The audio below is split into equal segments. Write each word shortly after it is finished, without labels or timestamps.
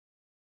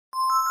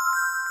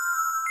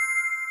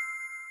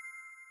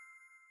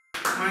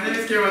My name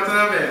is Kei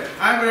Watanabe.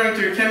 I belong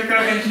to chemical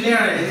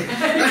engineering.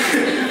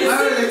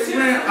 I will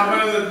explain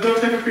about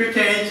Dr. FUKUI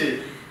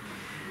Kenichi.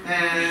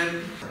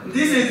 And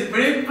this is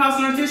brief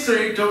personal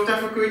history of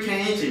Dr. FUKUI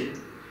Kenichi.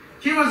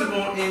 He was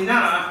born in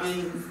Nara,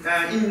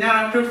 in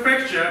Nara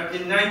Prefecture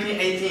in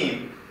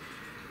 1918.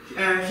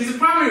 His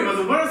family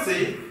was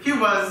wealthy. He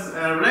was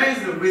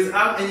raised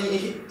without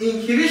any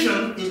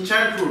inhibition in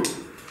childhood.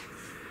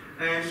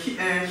 He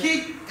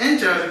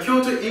entered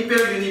Kyoto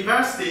Imperial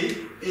University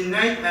in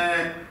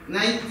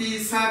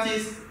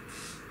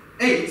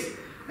 1938.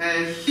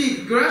 He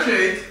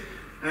graduated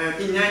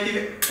in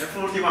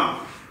 1941.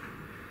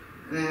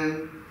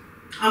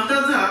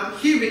 After that,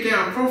 he became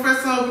a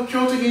professor of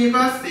Kyoto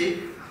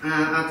University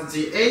at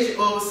the age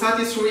of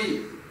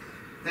 33.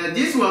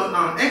 This was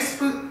an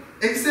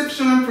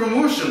exceptional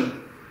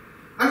promotion.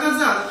 After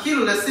that, he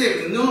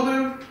received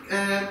Nobel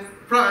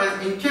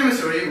Prize in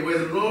Chemistry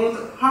with Lord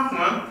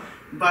Hoffman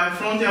by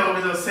Frontier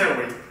Orbital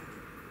Theory.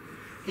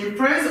 In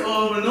praise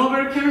of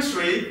Nobel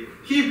Chemistry,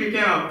 he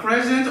became a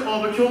president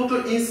of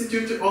Kyoto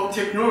Institute of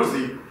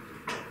Technology.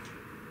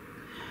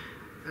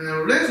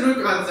 Let's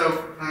look at the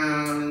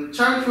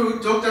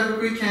childhood Dr.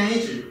 FUKUI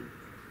Kenichi.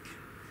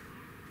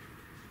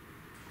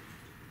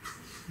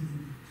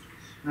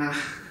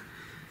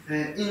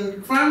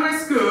 In primary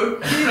school,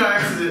 he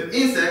likes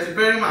insects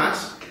very much,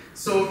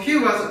 so he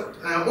was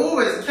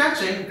always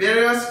catching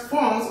various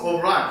forms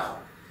of life.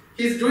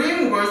 His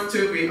dream was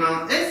to be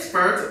an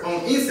expert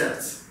on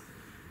insects.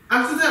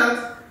 After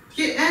that,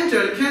 he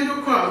entered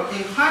Kendo club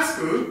in high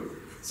school.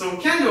 So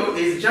Kendo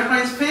is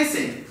Japanese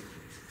fencing.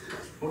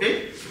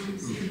 Okay?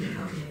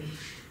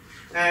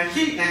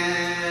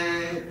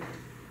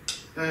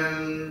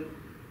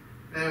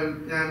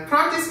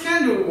 Practice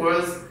Kendo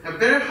was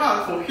very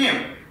hard for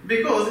him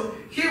because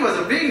he was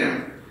a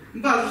beginner,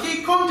 but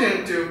he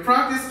continued to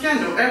practice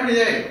Kendo every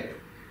day.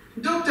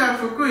 Dr.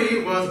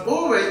 FUKUI was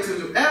always to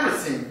do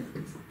everything.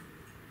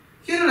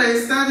 He lay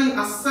studying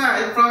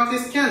aside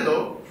practice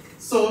Kendo,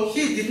 so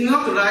he did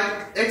not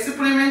like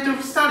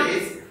experimental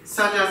studies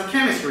such as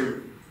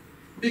chemistry,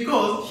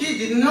 because he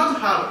did not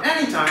have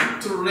any time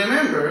to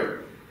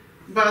remember,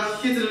 but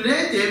his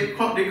relative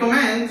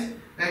recommended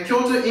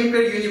Kyoto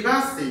Imperial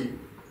University.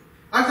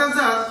 After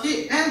that,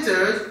 he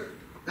entered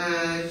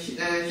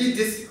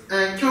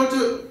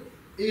Kyoto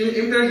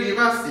Imperial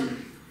University.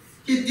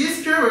 He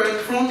discovered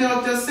frontier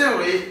object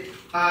theory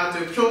at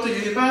Kyoto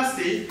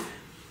University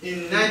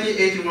in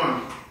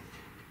 1981.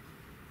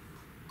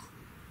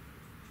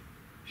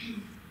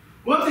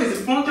 What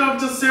is frontier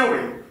object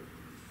theory?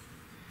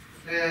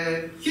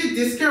 He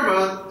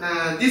discovered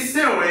this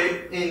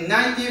theory in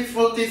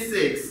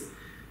 1946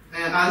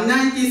 and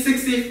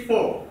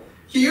 1964.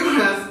 He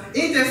was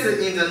interested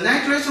in the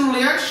nitration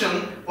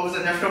reaction of the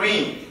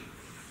naphthalene.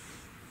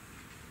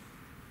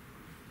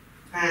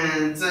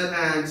 And the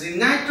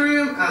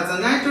natrium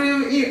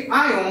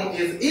ion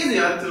is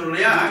easier to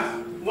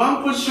react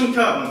one-position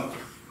carbon.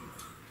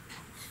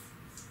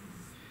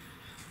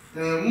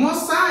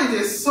 Most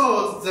scientists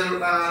thought the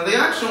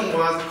reaction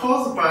was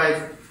caused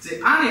by the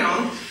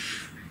anion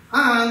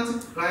and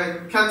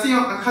cation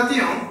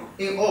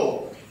in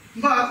O.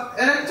 But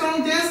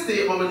electron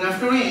density of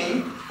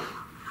naphthalene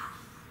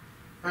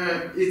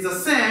is the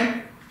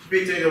same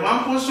between the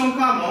one-position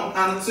carbon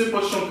and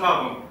two-position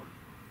carbon.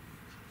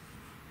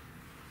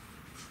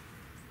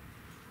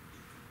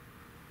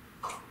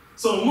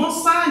 So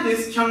most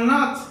scientists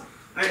cannot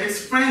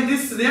explain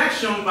this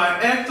reaction by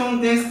electron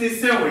density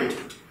theory.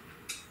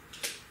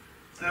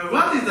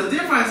 What is the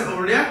difference of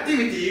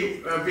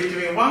reactivity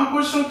between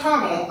one-position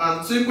carbon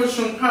and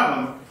two-position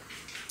carbon?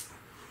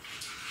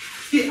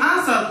 He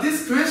answered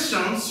this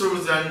question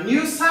through the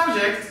new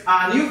subject,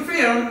 a new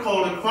field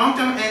called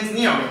quantum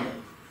engineering.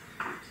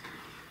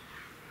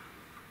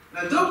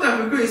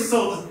 Dr. FUKUI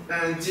thought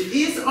the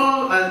ease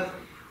of a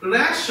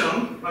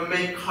reaction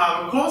may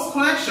have close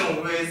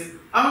connection with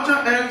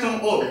outer electron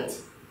orbit,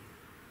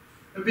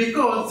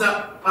 because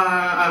the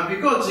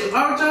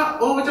outer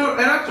orbital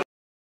electron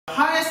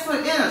highest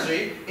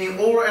energy in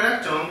all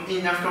electrons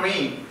in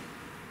naphthalene.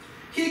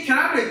 He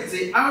calculated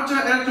the outer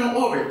electron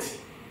orbit.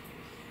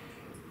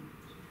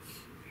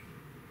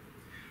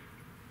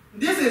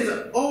 This is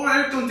all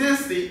electron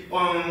density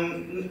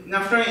on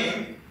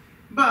naphthalene,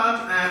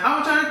 but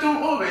outer electron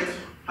orbit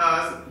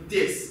has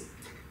this.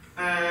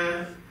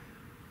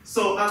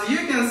 So as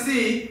you can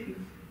see,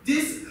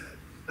 this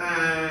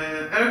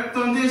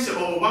electron density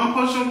of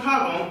one-position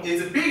carbon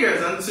is bigger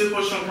than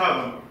two-position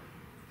carbon.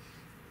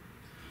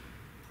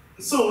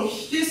 So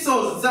he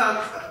thought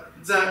that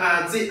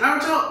the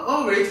outer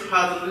orbit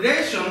has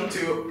relation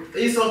to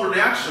ease of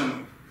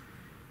reaction.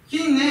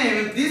 He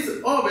named this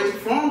orbit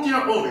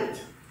frontier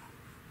orbit.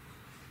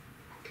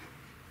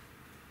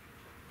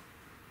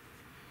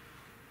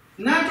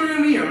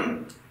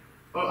 Natrium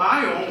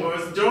ion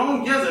was drawn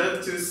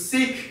together to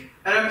thick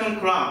electron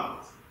cloud.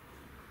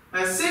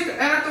 A thick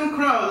electron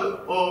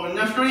cloud of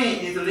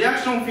naphthalene is a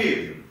reaction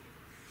field.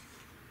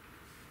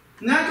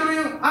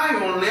 Natrium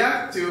ion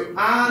react to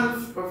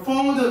and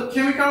form the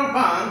chemical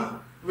bond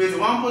with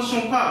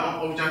one-position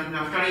carbon of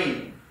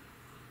naphthalene.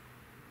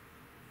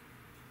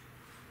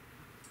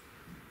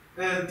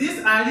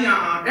 this idea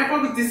on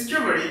epoch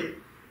discovery,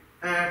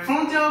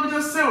 frontier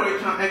orbital theory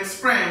can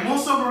explain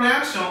most of the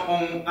reaction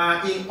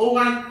in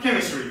organic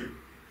chemistry.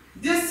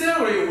 This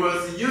theory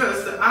was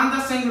used to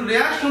understand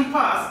reaction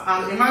paths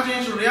and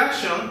imagination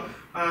reaction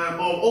of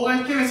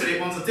organic chemistry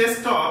on the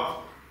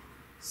desktop.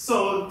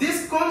 So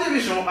these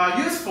contributions are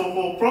useful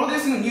for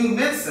producing new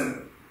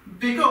medicine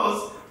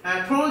because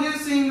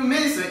producing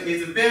medicine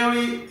is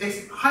very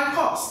high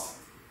cost.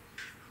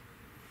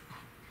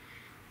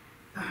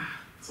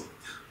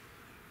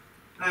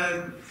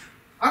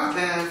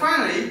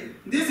 Finally,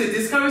 this is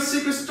Discovery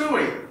Secret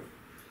story.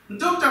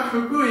 Dr.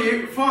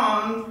 Fukui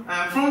found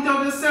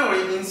frontal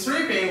theory in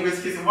sleeping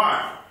with his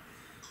wife.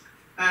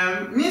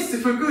 Mr.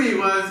 Fukui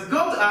was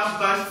got up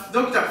by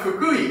Dr.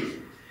 Fukui.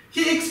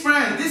 He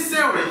explained this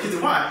theory to his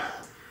wife.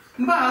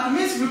 But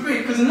Ms.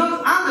 Fukui could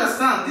not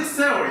understand this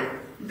theory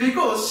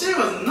because she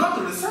was not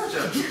a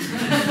researcher.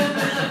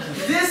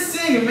 This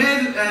thing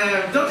made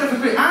Dr.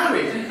 Fukui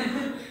angry.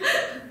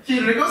 He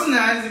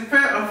recognized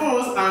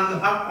fault and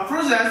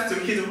apologized to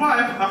his wife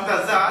after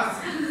that,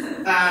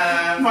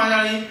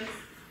 finally,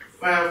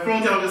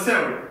 frontal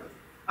theory.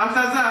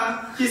 After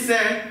that, he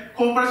said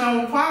cooperation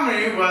of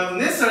family was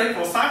necessary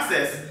for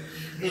success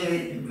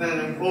in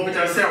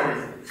orbital theory.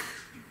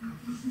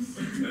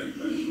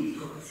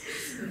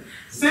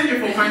 Thank you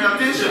for kind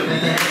attention.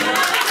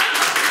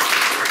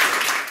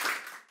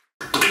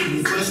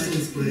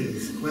 Questions,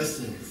 please.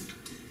 Questions.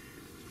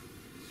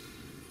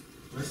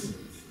 Questions.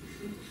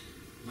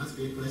 Must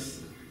be a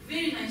question.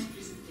 Very nice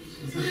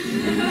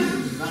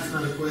presentation. That's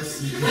not a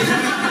question.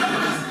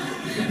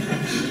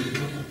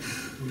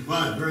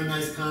 But very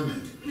nice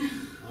comment.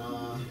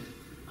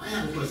 I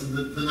have a question.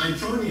 The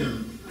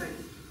nitronium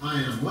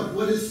ion.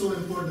 What is so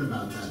important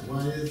about that?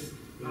 Why is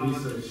the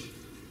research?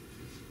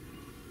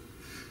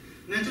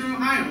 Nitronium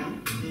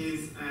ion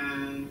is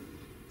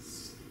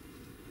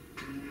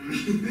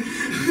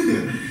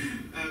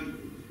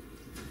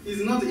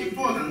is not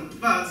important,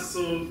 but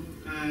so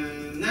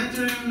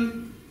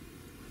nitrogen.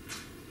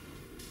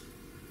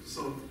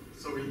 So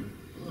sorry.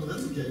 Oh,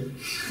 that's okay.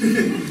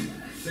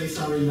 Say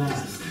sorry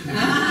last.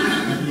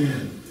 At the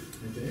end.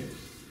 Okay.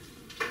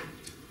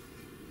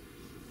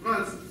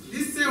 But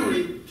this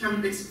theory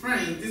can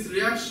explain this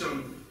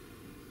reaction.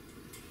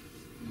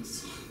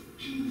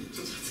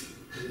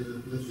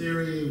 The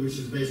theory which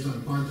is based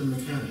on quantum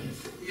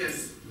mechanics.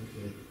 Yes.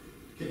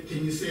 Okay.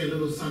 Can you say a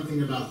little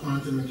something about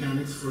quantum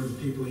mechanics for the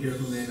people here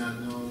who may not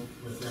know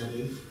what that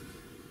is?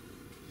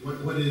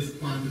 What is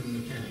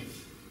quantum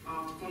mechanics?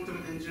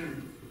 Quantum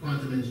engineering.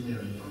 Quantum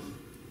engineering, yes.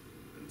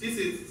 This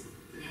is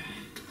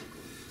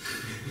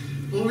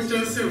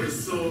orbital theory.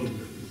 So,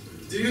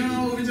 do you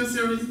know orbital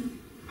theory?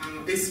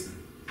 S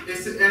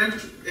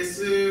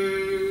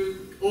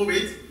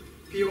orbit,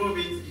 P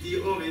orbit, D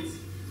orbit.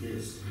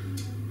 Yes.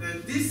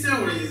 This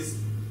theory is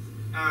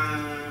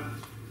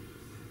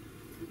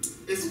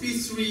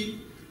sp3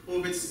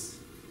 orbits.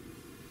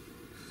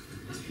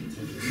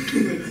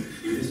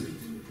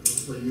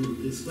 So you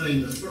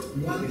explain the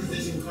one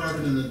position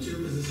carbon and the two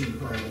position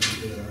carbon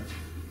there,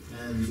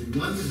 and the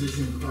one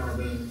position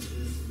carbon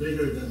is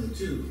bigger than the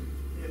two.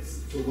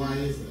 Yes. So why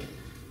is that?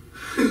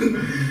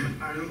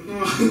 I don't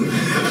know.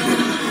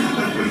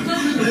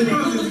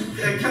 Because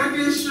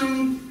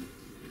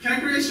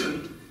calculation.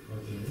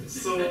 Okay.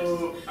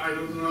 So I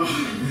don't know.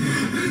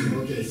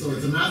 Okay, so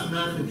it's a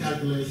mathematical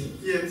calculation.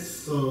 Yes.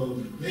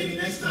 So maybe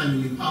next time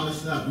when you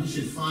polish it up, you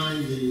should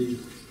find the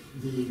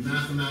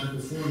mathematical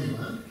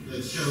formula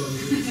that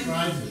shows, that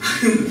describes it.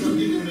 Some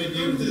people may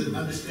be able to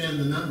understand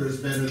the numbers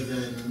better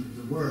than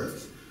the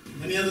words.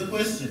 Any other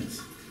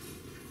questions?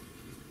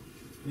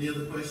 Any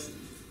other questions?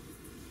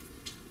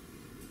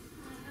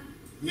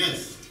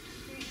 Yes.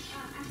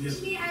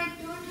 Actually, I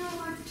don't know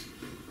what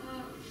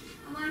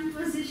one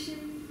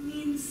position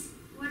means.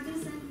 What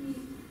does that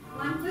mean?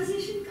 One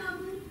position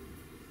carbon?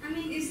 I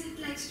mean, is it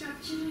like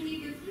structurally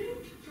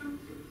different from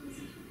two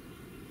positions?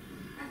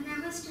 I've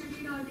never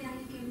studied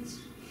organic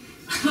chemistry.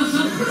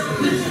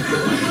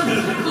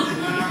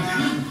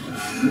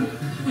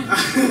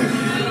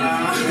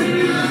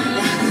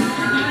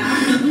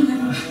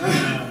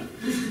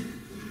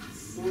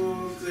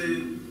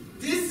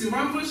 This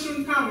one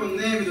position carbon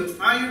named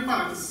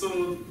IUPAC.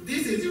 So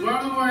this is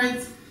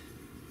worldwide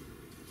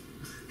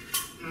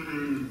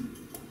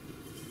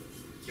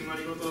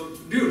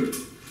rule.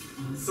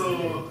 So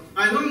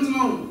I don't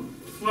know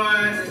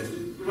why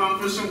one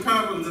position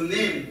carbon the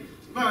name,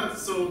 but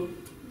so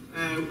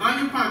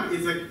IUPAC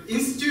is an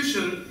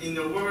institution in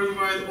the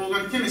worldwide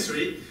organic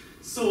chemistry.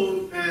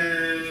 So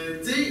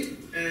they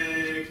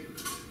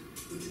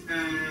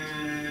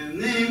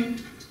name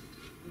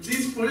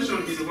this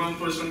position is one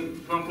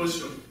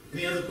position.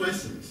 Any other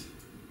questions?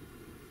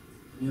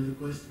 Any other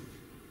questions?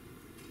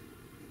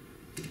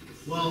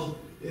 Well,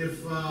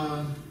 if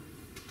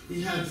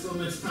he had so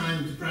much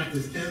time to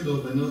practice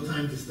kendo but no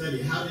time to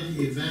study, how did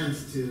he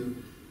advance to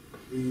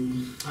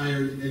the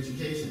higher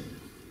education?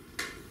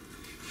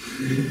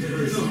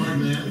 Very smart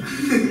man.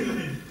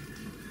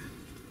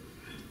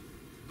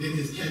 Did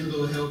his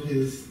kendo help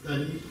his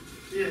study?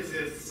 Yes,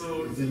 yes.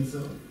 So You think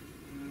so?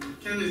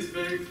 kendo is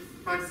very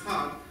practice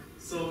hard.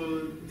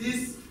 So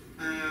this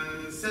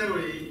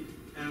theory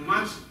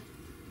much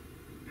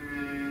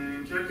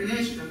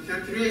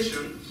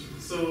calculation.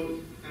 So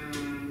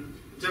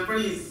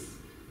Japanese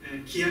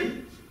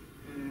kiai.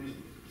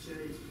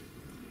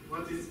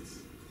 What is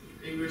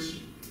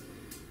English?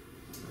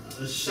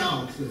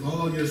 Shout with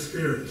all your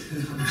spirit.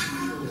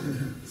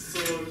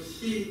 So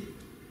he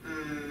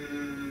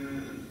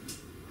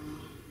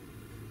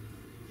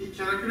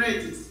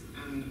calculated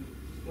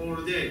all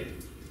day.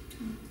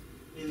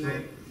 In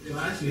the, So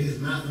actually his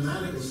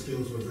mathematical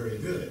skills were very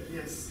good,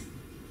 yes.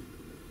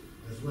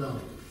 as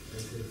well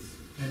as his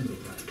kendo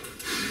practice.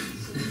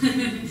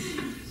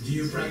 Do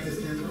you practice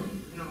kendo?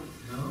 No.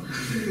 No?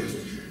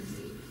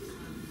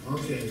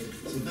 Okay,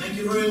 so thank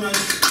you very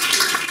much.